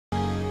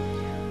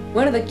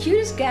One of the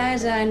cutest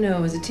guys I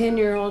know is a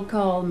 10-year-old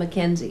called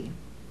Mackenzie.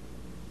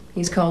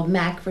 He's called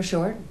Mac for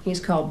short. He's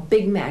called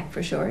Big Mac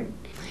for short.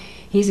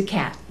 He's a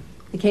cat.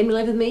 He came to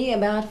live with me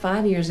about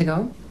 5 years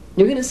ago.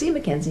 You're gonna see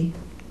Mackenzie.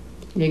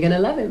 You're gonna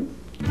love him.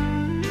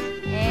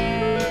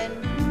 And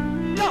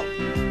go.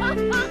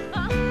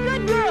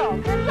 Good girl.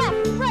 And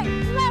left, right,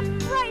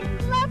 left, right,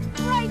 left,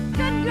 right.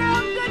 Good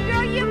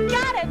girl, you've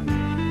got it.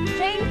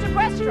 Change to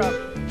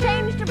breaststroke.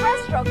 Change to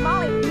breaststroke,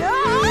 Molly. No!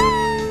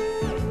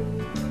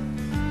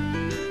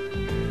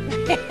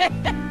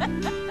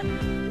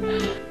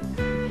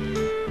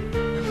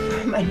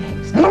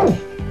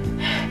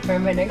 For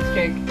my next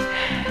trick,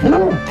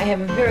 I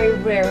have a very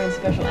rare and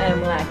special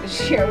animal act to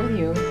share with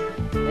you,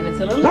 and it's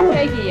a little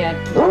shaky yet.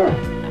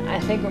 I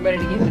think we're ready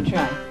to give it a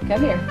try.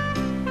 Come here,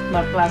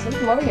 Blossom.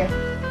 Come over here,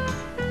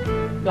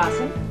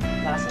 Blossom.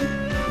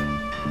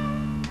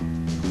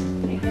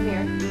 Hey, come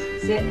here.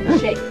 Sit and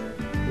shake.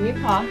 Give me your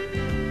paw.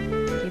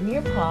 Give me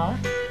your paw.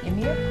 Give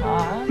me your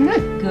paw.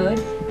 Good.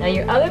 Now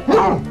your other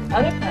paw.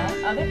 Other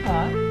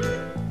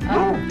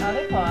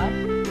paw.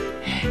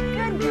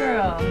 Good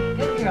girl.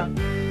 Good girl.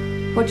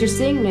 What you're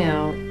seeing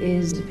now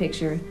is a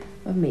picture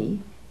of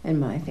me and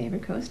my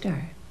favorite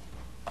co-star.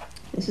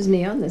 This is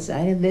me on this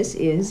side, and this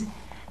is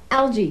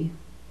Algie,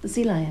 the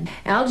sea lion.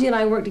 Algie and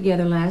I worked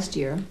together last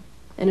year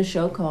in a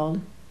show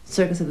called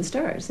Circus of the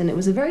Stars, and it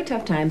was a very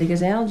tough time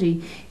because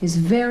Algie is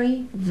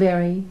very,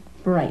 very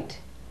bright.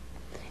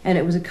 And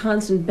it was a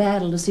constant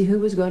battle to see who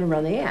was going to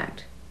run the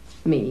act,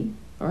 me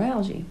or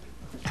Algie.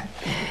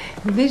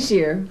 This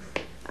year,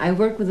 I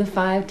worked with a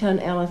 5-ton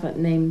elephant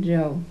named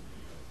Joe.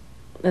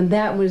 And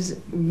that was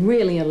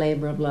really a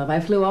labor of love.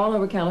 I flew all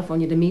over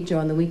California to meet Joe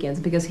on the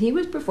weekends because he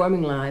was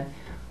performing live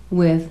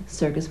with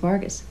Circus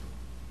Vargas.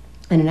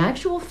 And in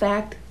actual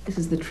fact, this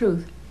is the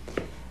truth,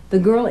 the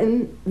girl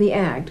in the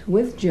act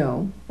with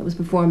Joe that was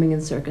performing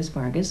in Circus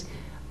Vargas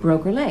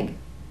broke her leg.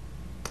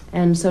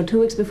 And so 2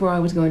 weeks before I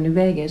was going to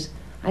Vegas,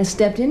 I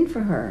stepped in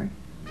for her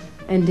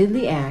and did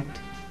the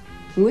act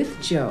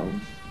with Joe,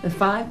 the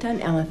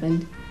 5-ton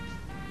elephant,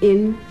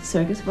 in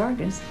Circus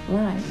Vargas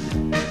live.